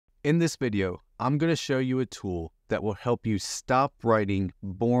In this video, I'm going to show you a tool that will help you stop writing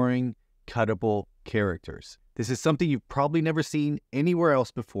boring, cuttable characters. This is something you've probably never seen anywhere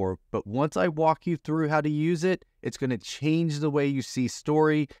else before, but once I walk you through how to use it, it's going to change the way you see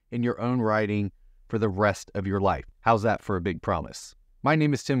story in your own writing for the rest of your life. How's that for a big promise? My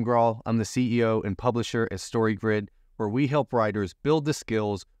name is Tim Grahl. I'm the CEO and publisher at StoryGrid, where we help writers build the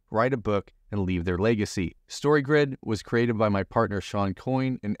skills, write a book, and leave their legacy. StoryGrid was created by my partner Sean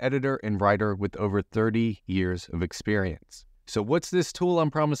Coyne, an editor and writer with over 30 years of experience. So what's this tool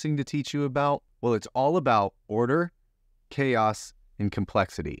I'm promising to teach you about? Well, it's all about order, chaos, and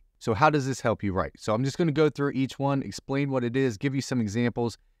complexity. So how does this help you write? So I'm just going to go through each one, explain what it is, give you some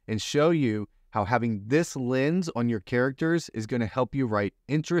examples, and show you how having this lens on your characters is going to help you write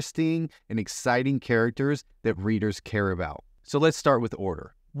interesting and exciting characters that readers care about. So let's start with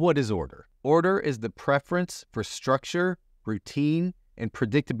order. What is order? Order is the preference for structure, routine, and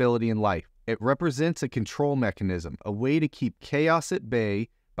predictability in life. It represents a control mechanism, a way to keep chaos at bay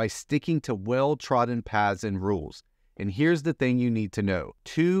by sticking to well-trodden paths and rules. And here's the thing you need to know.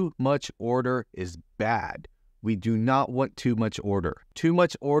 Too much order is bad. We do not want too much order. Too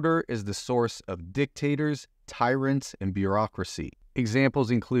much order is the source of dictators, tyrants, and bureaucracy.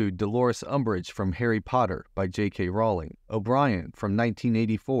 Examples include Dolores Umbridge from Harry Potter by J.K. Rowling, O'Brien from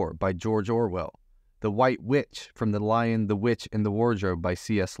 1984 by George Orwell, The White Witch from The Lion, the Witch, and the Wardrobe by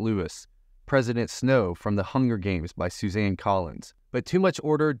C.S. Lewis, President Snow from The Hunger Games by Suzanne Collins. But too much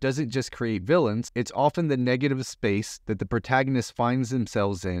order doesn't just create villains, it's often the negative space that the protagonist finds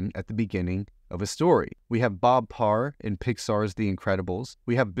themselves in at the beginning of a story. We have Bob Parr in Pixar's The Incredibles.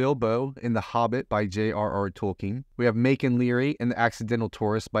 We have Bilbo in The Hobbit by J.R.R. Tolkien. We have Macon Leary in The Accidental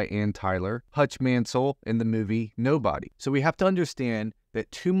Tourist by Ann Tyler. Hutch Mansell in the movie Nobody. So we have to understand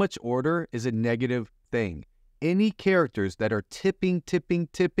that too much order is a negative thing. Any characters that are tipping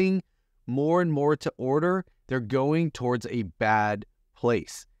more and more to order, they're going towards a bad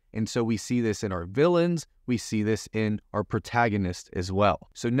place. And so we see this in our villains, we see this in our protagonists as well.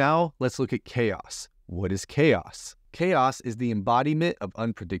 So now let's look at chaos. What is chaos? Chaos is the embodiment of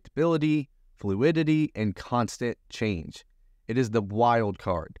unpredictability, fluidity, and constant change. It is the wild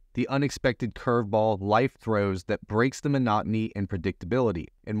card, the unexpected curveball life throws that breaks the monotony and predictability.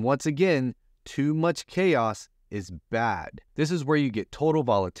 And once again, too much chaos is bad. This is where you get total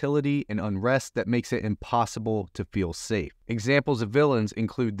volatility and unrest that makes it impossible to feel safe. Examples of villains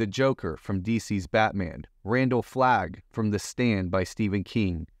include the Joker from DC's Batman, Randall Flagg from The Stand by Stephen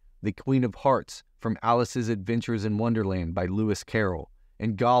King, the Queen of Hearts from Alice's Adventures in Wonderland by Lewis Carroll,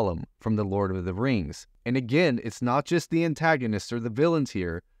 and Gollum from The Lord of the Rings. And again, it's not just the antagonists or the villains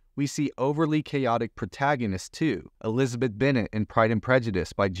here. We see overly chaotic protagonists too. Elizabeth Bennet in Pride and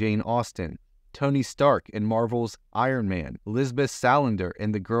Prejudice by Jane Austen, Tony Stark in Marvel's Iron Man, Lisbeth Salander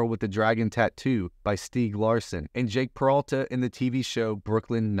in The Girl with the Dragon Tattoo by Stieg Larsson, and Jake Peralta in the TV show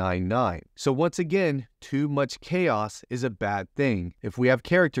Brooklyn Nine-Nine. So once again, too much chaos is a bad thing. If we have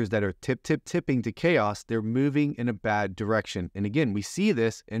characters that are tipping to chaos, they're moving in a bad direction. And again, we see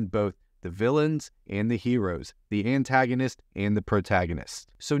this in both the villains and the heroes, the antagonist and the protagonist.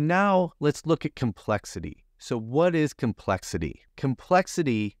 So now let's look at complexity. So what is complexity?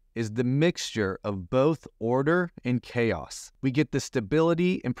 Complexity is the mixture of both order and chaos. We get the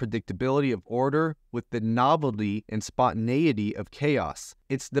stability and predictability of order with the novelty and spontaneity of chaos.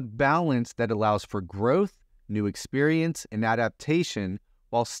 It's the balance that allows for growth, new experience, and adaptation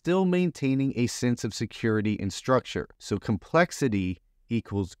while still maintaining a sense of security and structure. So complexity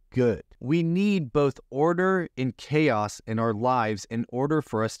equals good. We need both order and chaos in our lives in order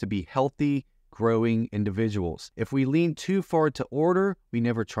for us to be healthy, growing individuals. If we lean too far to order, we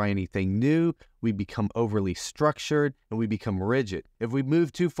never try anything new, we become overly structured, and we become rigid. If we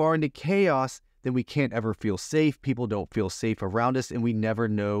move too far into chaos, then we can't ever feel safe, people don't feel safe around us, and we never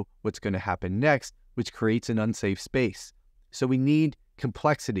know what's going to happen next, which creates an unsafe space. So we need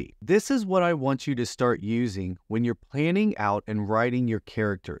complexity. This is what I want you to start using when you're planning out and writing your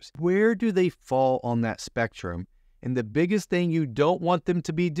characters. Where do they fall on that spectrum? And the biggest thing you don't want them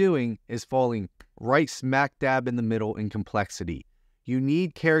to be doing is falling right smack dab in the middle in complexity. You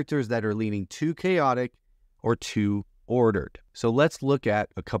need characters that are leaning too chaotic or too ordered. So let's look at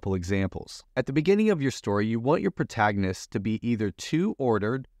a couple examples. At the beginning of your story, you want your protagonist to be either too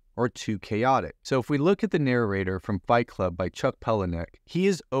ordered or too chaotic. So if we look at the narrator from Fight Club by Chuck Palahniuk, he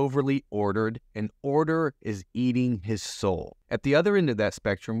is overly ordered and order is eating his soul. At the other end of that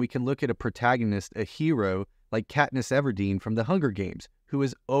spectrum, we can look at a protagonist, a hero, like Katniss Everdeen from The Hunger Games, who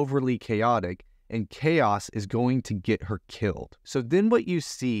is overly chaotic, and chaos is going to get her killed. So then what you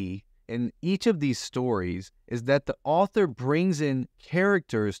see in each of these stories is that the author brings in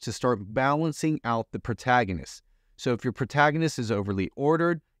characters to start balancing out the protagonist. So if your protagonist is overly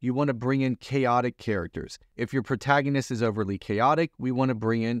ordered, you want to bring in chaotic characters. If your protagonist is overly chaotic, we want to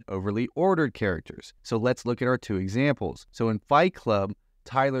bring in overly ordered characters. So let's look at our two examples. So in Fight Club,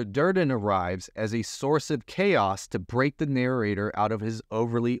 Tyler Durden arrives as a source of chaos to break the narrator out of his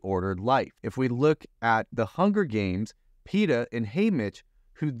overly ordered life. If we look at The Hunger Games, Peeta and Haymitch,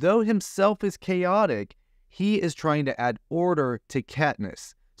 who though himself is chaotic, he is trying to add order to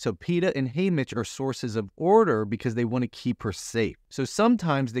Katniss. So Peeta and Haymitch are sources of order because they want to keep her safe. So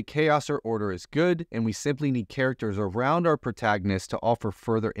sometimes the chaos or order is good, and we simply need characters around our protagonist to offer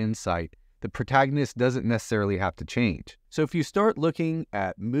further insight. The protagonist doesn't necessarily have to change. So if you start looking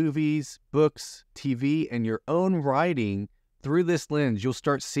at movies, books, TV, and your own writing through this lens, you'll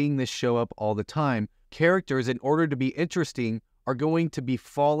start seeing this show up all the time. Characters, in order to be interesting, are going to be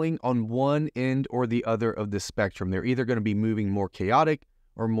falling on one end or the other of the spectrum. They're either going to be moving more chaotic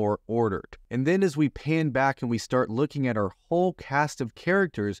or more ordered. And then as we pan back and we start looking at our whole cast of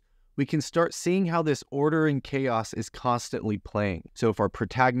characters, we can start seeing how this order and chaos is constantly playing. So if our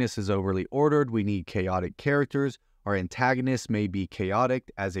protagonist is overly ordered, we need chaotic characters. Our antagonist may be chaotic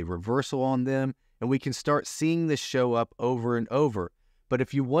as a reversal on them, and we can start seeing this show up over and over. But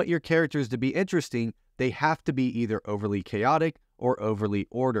if you want your characters to be interesting, they have to be either overly chaotic or overly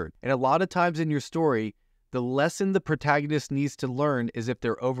ordered. And a lot of times in your story, the lesson the protagonist needs to learn is if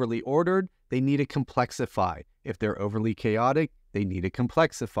they're overly ordered, they need to complexify. If they're overly chaotic, they need to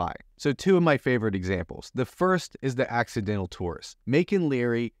complexify. So two of my favorite examples. The first is The Accidental Tourist. Macon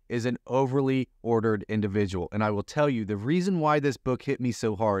Leary is an overly ordered individual. And I will tell you, the reason why this book hit me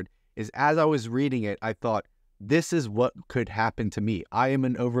so hard is as I was reading it, I thought, this is what could happen to me. I am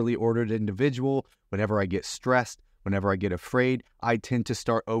an overly ordered individual. Whenever I get stressed, whenever I get afraid, I tend to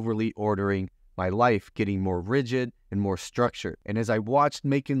start overly ordering my life, getting more rigid and more structured. And as I watched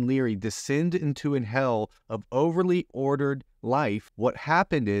Macon Leary descend into a hell of overly ordered life, what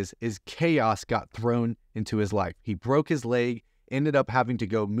happened is chaos got thrown into his life. He broke his leg, ended up having to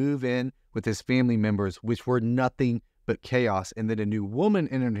go move in with his family members, which were nothing but chaos. And then a new woman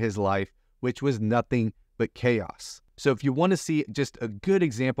entered his life, which was nothing but chaos. So if you want to see just a good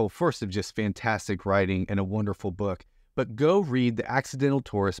example, first, of just fantastic writing and a wonderful book, but go read The Accidental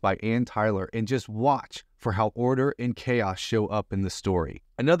Tourist by Ann Tyler and just watch for how order and chaos show up in the story.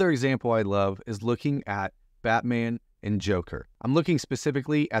 Another example I love is looking at Batman and Joker. I'm looking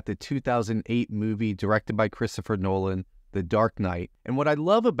specifically at the 2008 movie directed by Christopher Nolan, The Dark Knight. And what I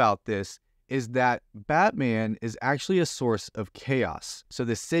love about this is that Batman is actually a source of chaos. So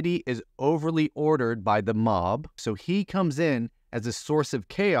the city is overly ordered by the mob. So he comes in as a source of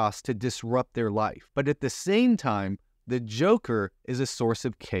chaos to disrupt their life. But at the same time, the Joker is a source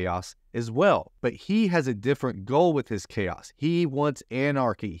of chaos as well, but he has a different goal with his chaos. He wants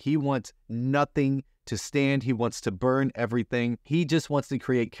anarchy. He wants nothing to stand. He wants to burn everything. He just wants to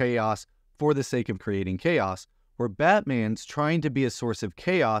create chaos for the sake of creating chaos, where Batman's trying to be a source of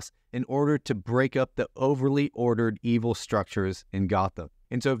chaos in order to break up the overly ordered evil structures in Gotham.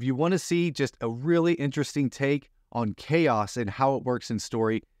 And so if you want to see just a really interesting take on chaos and how it works in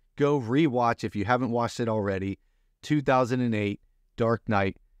story, go rewatch, if you haven't watched it already, 2008 Dark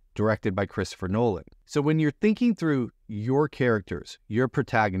Knight, directed by Christopher Nolan. So when you're thinking through your characters, your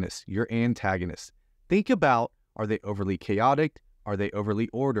protagonists, your antagonists, think about, are they overly chaotic? Are they overly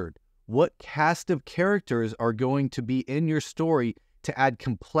ordered? What cast of characters are going to be in your story to add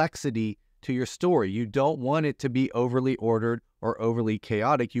complexity to your story? You don't want it to be overly ordered or overly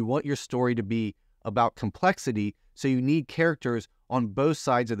chaotic. You want your story to be about complexity, so you need characters on both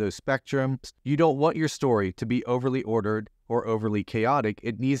sides of those spectrums. You don't want your story to be overly ordered or overly chaotic.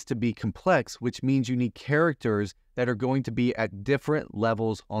 It needs to be complex, which means you need characters that are going to be at different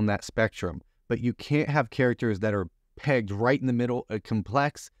levels on that spectrum. But you can't have characters that are pegged right in the middle of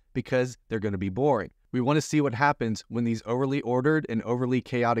complex because they're going to be boring. We want to see what happens when these overly ordered and overly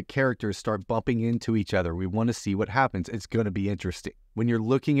chaotic characters start bumping into each other. We want to see what happens. It's going to be interesting. When you're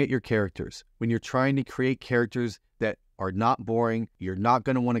looking at your characters, when you're trying to create characters that are not boring, you're not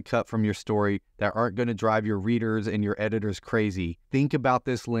going to want to cut from your story, that aren't going to drive your readers and your editors crazy, think about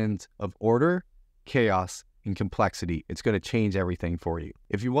this lens of order, chaos, and complexity. It's going to change everything for you.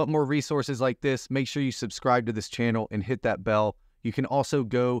 If you want more resources like this, make sure you subscribe to this channel and hit that bell. You can also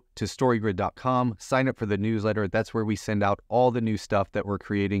go to storygrid.com, sign up for the newsletter. That's where we send out all the new stuff that we're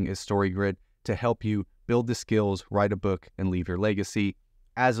creating as StoryGrid to help you build the skills, write a book, and leave your legacy.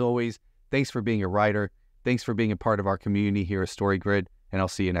 As always, thanks for being a writer. Thanks for being a part of our community here at StoryGrid, and I'll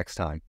see you next time.